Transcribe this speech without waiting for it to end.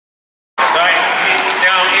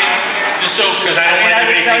so, because I don't want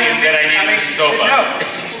anybody thinking that I need this sofa. No,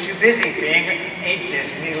 she's too busy being a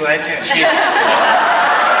Disney legend.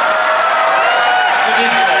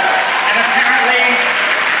 And apparently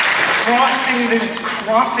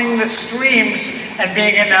crossing the streams and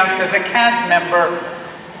being announced as a cast member,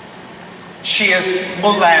 she is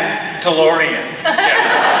Mulan DeLorean.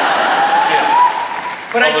 Yes.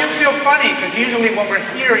 But I do feel funny, because usually when we're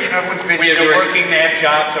here, you know, everyone's busy, they're working, they have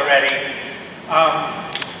jobs already.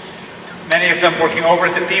 Many of them working over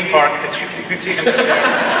at the theme park, that you could see them there.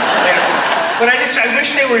 But I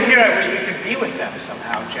wish they were here. I wish we could be with them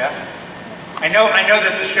somehow, Jeff. I know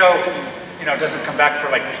that the show, you know, doesn't come back for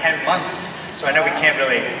like 10 months, so I know we can't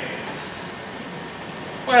really.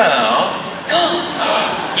 Well,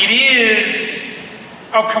 it is.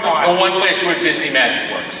 Oh, come on. The one place where Disney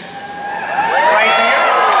magic works. Right here?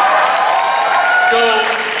 So,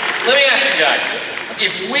 let me ask you guys,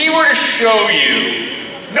 if we were to show you...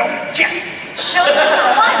 No, Jeff! Show us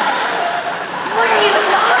what? What are you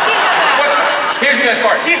talking about? Here's the best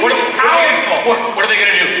part. He's powerful. What are they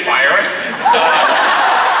going to do? Fire us? So,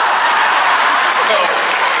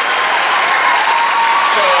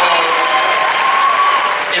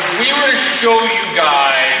 if we were to show you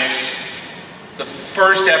guys the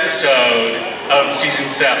first episode of season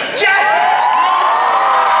 7. Jeff!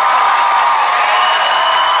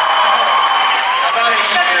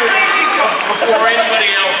 Before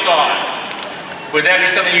anybody else saw it. Would that be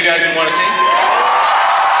something you guys would want to see?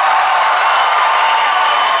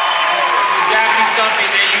 Would that be something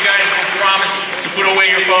that you guys would promise to put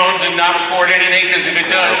away your phones and not record anything? Because if it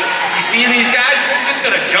does, you see these guys, they're just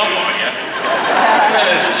going to jump on you.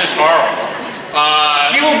 It's just horrible.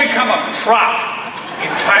 You will become a prop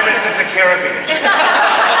in Pirates of the Caribbean. It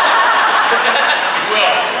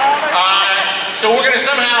will. So we're going to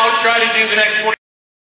somehow try to do the next 40